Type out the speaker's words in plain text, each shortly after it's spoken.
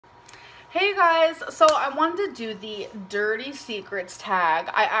Hey guys, so I wanted to do the Dirty Secrets tag.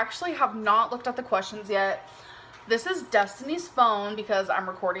 I actually have not looked at the questions yet. This is Destiny's phone because I'm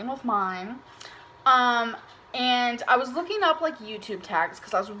recording with mine. And I was looking up like YouTube tags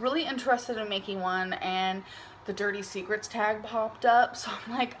because I was really interested in making one, and the Dirty Secrets tag popped up. So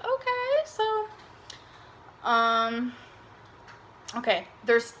I'm like, okay,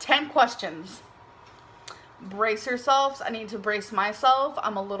 there's 10 questions. Brace yourselves. I need to brace myself.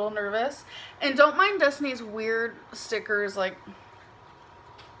 I'm a little nervous. And don't mind Destiny's weird stickers.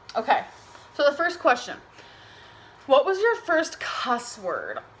 Okay. So the first question. What was your first cuss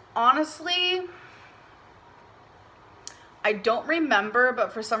word? Honestly, I don't remember,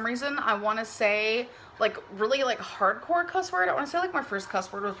 but for some reason I want to say really hardcore cuss word. I want to say my first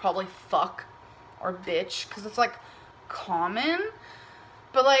cuss word was probably fuck or bitch because it's common.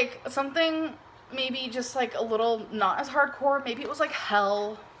 But something maybe just a little not as hardcore. Maybe it was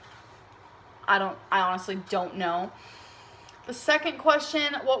hell. I honestly don't know. The second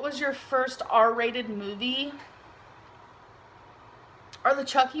question, what was your first R-rated movie? Are the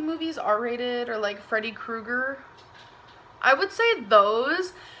Chucky movies R-rated or Freddy Krueger? I would say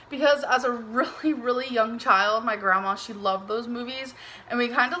those because as a really, really young child, my grandma, she loved those movies and we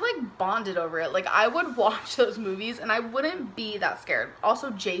kind of bonded over it. I would watch those movies and I wouldn't be that scared. Also,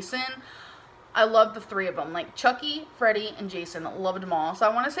 Jason, I love the three of them, Chucky, Freddy, and Jason. Loved them all. So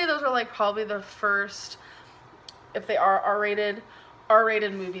I want to say those are probably the first, if they are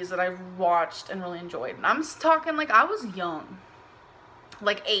R-rated movies that I've watched and really enjoyed. And I'm talking I was young,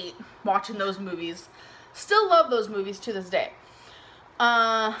 8, watching those movies. Still love those movies to this day.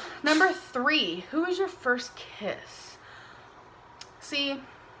 Number 3, who was your first kiss? See,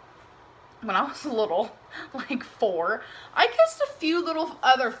 when I was little, 4, I kissed a few little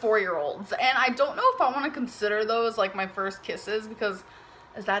other 4-year-olds, and I don't know if I want to consider those my first kisses because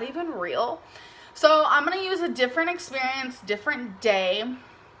is that even real? So I'm going to use a different experience, different day.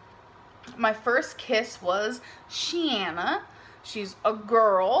 My first kiss was Shiana. She's a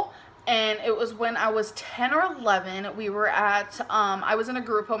girl, and it was when I was 10 or 11. We were at, I was in a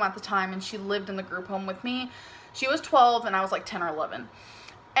group home at the time, and she lived in the group home with me. She was 12, and I was 10 or 11.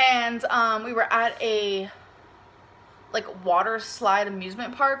 And we were at a water slide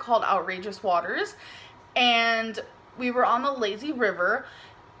amusement park called Outrageous Waters, and we were on the lazy river,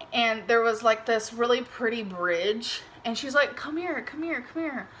 and there was this really pretty bridge, and she's like, come here,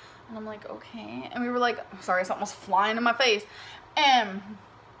 and I'm like, okay, and we were sorry, something was flying in my face, and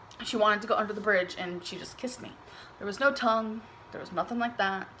she wanted to go under the bridge, and she just kissed me. There was no tongue. There was nothing like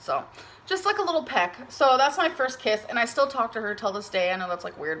that. So just a little peck. So that's my first kiss. And I still talk to her till this day. I know that's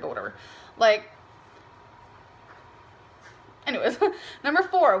weird, but whatever. Anyways, number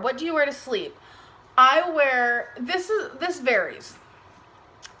 4, what do you wear to sleep? I wear, this varies.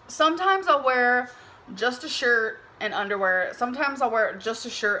 Sometimes I'll wear just a shirt and underwear. Sometimes I'll wear just a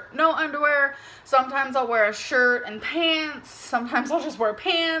shirt, no underwear. Sometimes I'll wear a shirt and pants. Sometimes I'll just wear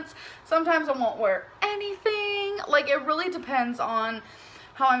pants. Sometimes I won't wear anything. It really depends on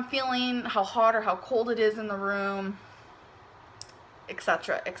how I'm feeling, how hot or how cold it is in the room,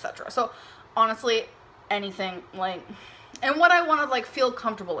 etc., etc. So honestly, anything, and what I want to feel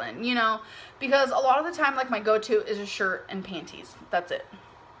comfortable in, because a lot of the time my go-to is a shirt and panties. That's it.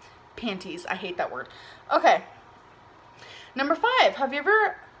 Panties. I hate that word. Okay. Number 5, have you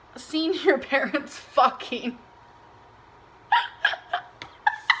ever seen your parents fucking?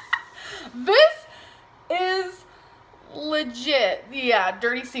 This is legit. Yeah,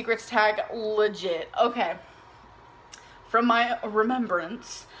 Dirty Secrets tag, legit. Okay. From my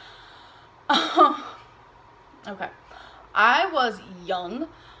remembrance. Okay. I was young.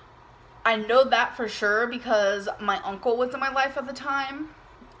 I know that for sure because my uncle was in my life at the time,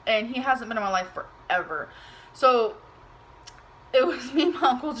 and he hasn't been in my life forever. So it was me and my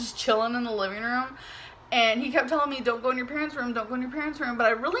uncle just chilling in the living room, and he kept telling me, don't go in your parents' room, don't go in your parents' room, but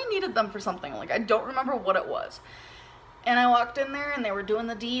I really needed them for something. I don't remember what it was. And I walked in there, and they were doing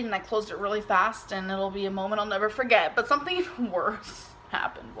the deed, and I closed it really fast, and it'll be a moment I'll never forget. But something even worse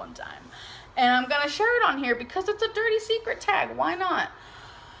happened one time. And I'm going to share it on here because it's a Dirty Secret tag. Why not?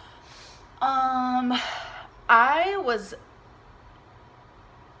 I was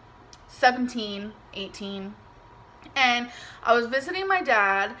 17, 18, and I was visiting my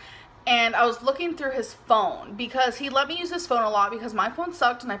dad, and I was looking through his phone because he let me use his phone a lot because my phone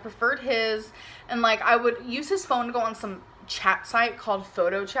sucked and I preferred his, and I would use his phone to go on some chat site called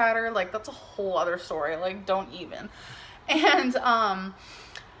Photo Chatter. That's a whole other story. Don't even. And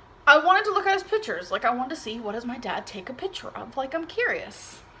I wanted to look at his pictures. I wanted to see, what does my dad take a picture of? I'm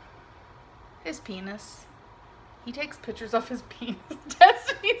curious. His penis. He takes pictures of his penis.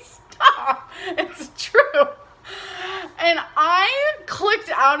 Destiny, stop.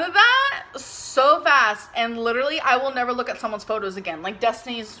 and literally I will never look at someone's photos again. Like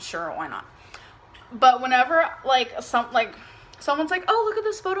Destiny's, sure, why not? But whenever someone's like, oh, look at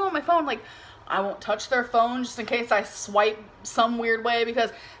this photo on my phone, like I won't touch their phone just in case I swipe some weird way,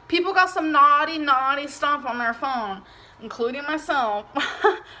 because people got some naughty stuff on their phone, including myself.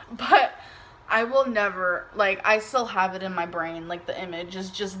 But I will never, like, I still have it in my brain, like the image is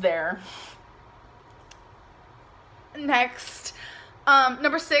just there. Next,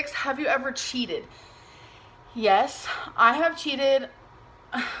 number 6, have you ever cheated? Yes, I have cheated.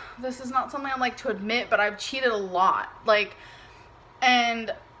 This is not something I like to admit, but I've cheated a lot. Like,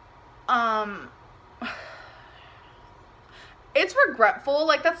 and, it's regretful.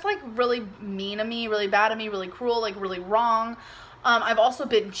 Like, that's, like, really mean of me, really bad of me, really cruel, like, really wrong. I've also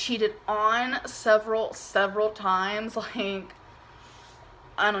been cheated on several times. Like,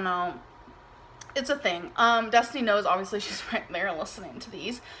 I don't know. It's a thing. Destiny knows, obviously, she's right there listening to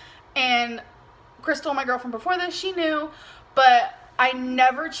these. And Crystal, my girlfriend before this, she knew, but I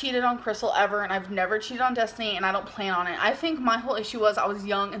never cheated on Crystal ever, and I've never cheated on Destiny, and I don't plan on it. I think my whole issue was I was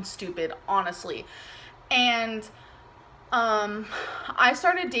young and stupid, honestly. And I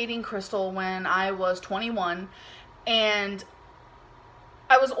started dating Crystal when I was 21, and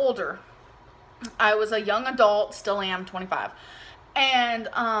I was older. I was a young adult, still am, 25. And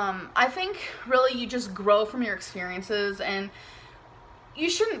I think really you just grow from your experiences, and you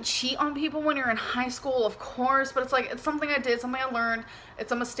shouldn't cheat on people when you're in high school, of course, but it's like, it's something I did, something I learned,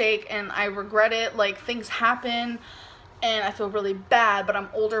 it's a mistake, and I regret it. Like, things happen, and I feel really bad, but I'm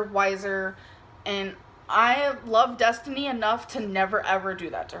older, wiser, and I love Destiny enough to never, ever do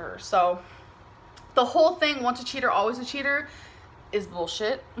that to her. So, the whole thing, once a cheater, always a cheater, is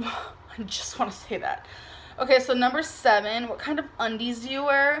bullshit. I just want to say that. Okay, so number 7, what kind of undies do you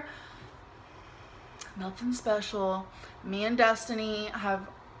wear? Nothing special. Me and Destiny have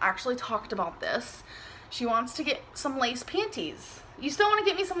actually talked about this. She wants to get some lace panties. You still want to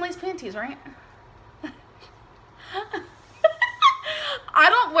get me some lace panties, right? I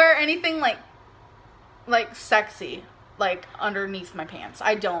don't wear anything like sexy, like underneath my pants.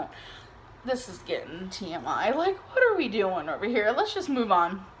 I don't. This is getting TMI. Like, what are we doing over here? Let's just move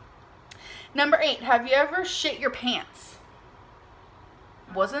on. Number 8, have you ever shit your pants?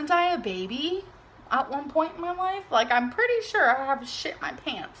 Wasn't I a baby at one point in my life? Like, I'm pretty sure I have shit my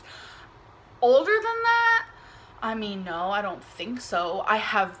pants. Older than that? I mean, no, I don't think so. I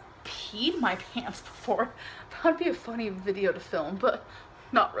have peed my pants before. That would be a funny video to film, but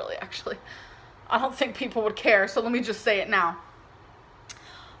not really, actually. I don't think people would care, so let me just say it now.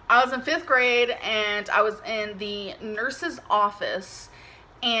 I was in 5th grade, and I was in the nurse's office,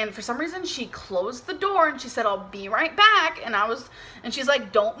 and for some reason she closed the door and she said, I'll be right back. And she's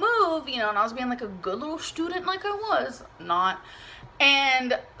like, don't move, and I was being like a good little student like I was, not.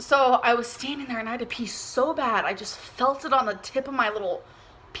 And so I was standing there and I had to pee so bad. I just felt it on the tip of my little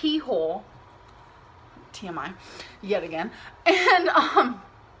pee hole. TMI, yet again. And,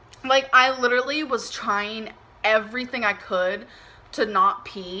 like, I literally was trying everything I could to not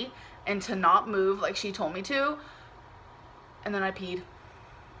pee and to not move like she told me to. And then I peed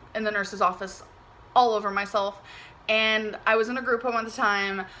in the nurse's office all over myself, and I was in a group home at the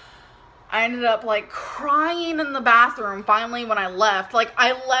time. I ended up like crying in the bathroom finally when I left. Like,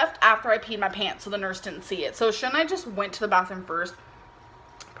 I left after I peed my pants so the nurse didn't see it. So shouldn't I just went to the bathroom first?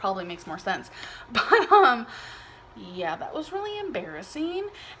 Probably makes more sense. But yeah, that was really embarrassing.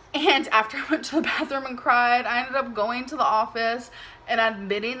 And after I went to the bathroom and cried, I ended up going to the office and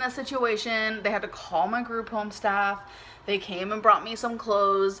admitting the situation. They had to call my group home staff. They came and brought me some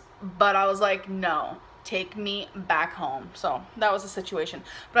clothes, but I was like, no, take me back home. So that was the situation.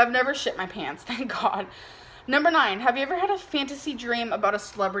 But I've never shit my pants, thank God. Number 9, have you ever had a fantasy dream about a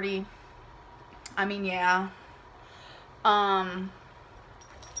celebrity? I mean, yeah.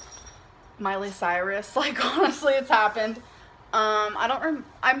 Miley Cyrus, like, honestly, it's happened.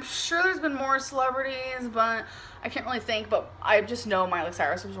 I'm sure there's been more celebrities, but I can't really think, but I just know Miley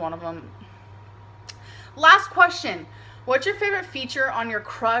Cyrus was one of them. Last question. What's your favorite feature on your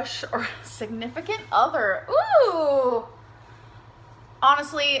crush or significant other? Ooh!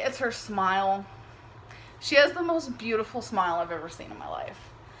 Honestly, it's her smile. She has the most beautiful smile I've ever seen in my life.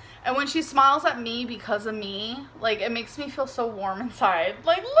 And when she smiles at me because of me, like, it makes me feel so warm inside.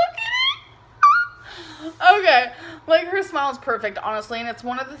 Like, look at it! Okay. Like, her smile is perfect, honestly. And it's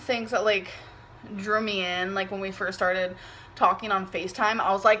one of the things that, like, drew me in. Like, when we first started talking on FaceTime,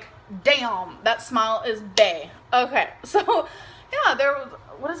 I was like, damn, that smile is bae. Okay, so, yeah,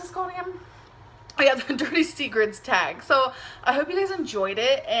 what is this called again? Oh, yeah, the Dirty Secrets tag. So, I hope you guys enjoyed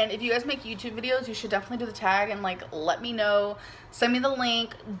it, and if you guys make YouTube videos, you should definitely do the tag, and, like, let me know, send me the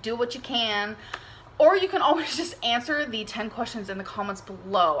link, do what you can, Or you can always just answer the 10 questions in the comments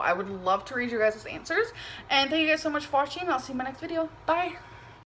below. I would love to read your guys' answers. And thank you guys so much for watching. I'll see you in my next video. Bye.